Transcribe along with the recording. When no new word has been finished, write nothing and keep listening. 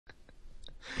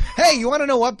Hey, you want to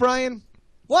know what, Brian?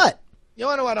 What? You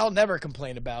want to know what I'll never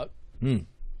complain about?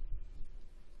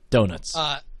 Donuts.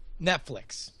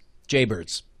 Netflix.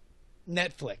 Jaybirds.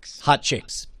 Netflix. Hot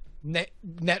chicks.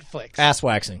 Netflix. Ass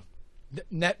waxing.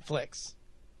 Netflix.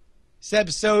 This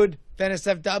episode of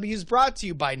NSFW is brought to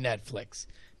you by Netflix.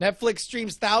 Netflix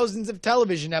streams thousands of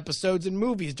television episodes and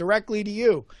movies directly to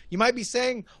you. You might be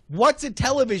saying, what's a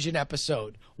television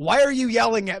episode? Why are you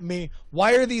yelling at me?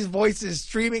 Why are these voices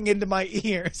streaming into my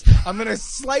ears? I'm going to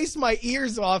slice my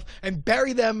ears off and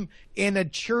bury them in a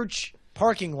church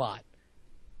parking lot.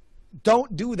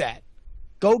 Don't do that.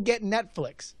 Go get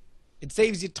Netflix. It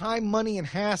saves you time, money, and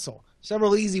hassle.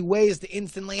 Several easy ways to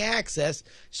instantly access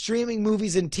streaming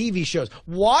movies and TV shows.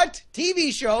 What?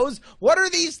 TV shows? What are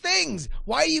these things?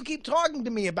 Why do you keep talking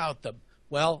to me about them?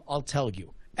 Well, I'll tell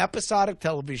you. Episodic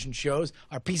television shows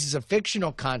are pieces of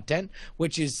fictional content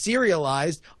which is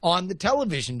serialized on the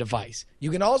television device. You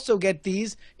can also get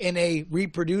these in a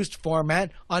reproduced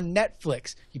format on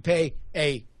Netflix. You pay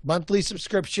a monthly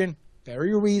subscription,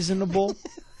 very reasonable,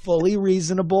 fully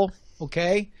reasonable,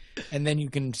 okay? And then you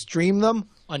can stream them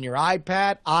on your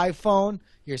iPad, iPhone,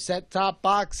 your set-top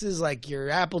boxes like your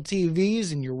Apple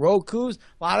TVs and your Rokus,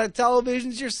 a lot of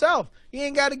televisions yourself. You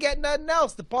ain't got to get nothing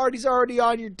else. The party's already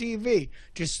on your TV.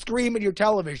 Just scream at your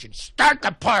television. Start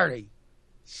the party.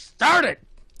 Start it.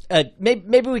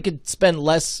 Maybe we could spend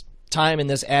less time in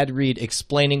this ad read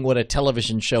explaining what a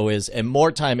television show is and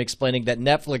more time explaining that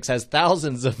Netflix has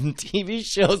thousands of TV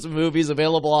shows and movies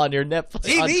available on your Netflix.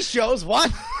 TV shows?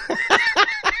 What?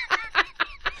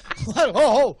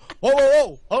 Whoa,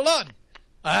 hold on.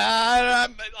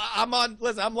 I'm on.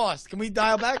 Listen, I'm lost. Can we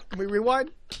dial back? Can we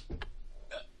rewind?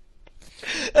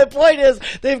 The point is,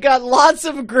 they've got lots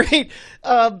of great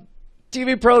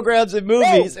TV programs and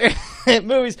movies,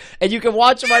 and you can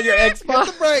watch them on your Xbox.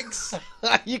 Hit the brakes.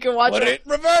 You can watch Put them. it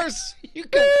in reverse. You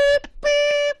can.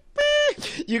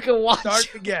 You can watch.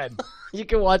 Start again. You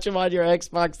can watch them on your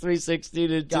Xbox 360,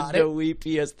 Nintendo Wii,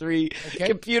 PS3,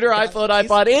 computer, iPhone,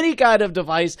 iPod, any kind of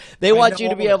device. They want you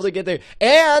to be able to get there.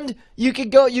 And you can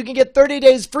get 30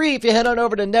 days free if you head on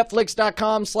over to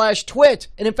netflix.com/twit.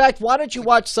 And in fact, why don't you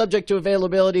watch, subject to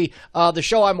availability, the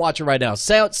show I'm watching right now,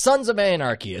 Sons of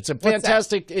Anarchy. It's a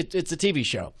fantastic, it's a TV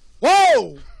show.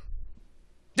 Whoa!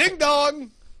 Ding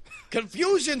dong!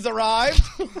 Confusion's arrived,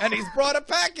 and he's brought a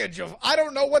package of I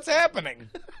don't know what's happening.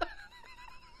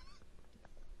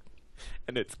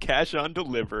 And it's cash on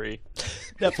delivery.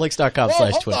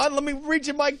 Netflix.com/twit. Hold on, let me reach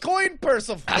in my coin purse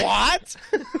of what?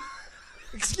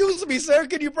 Excuse me, sir,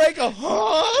 can you break a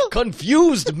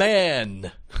Confused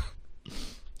man.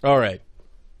 All right.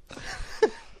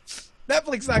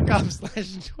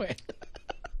 Netflix.com/twit.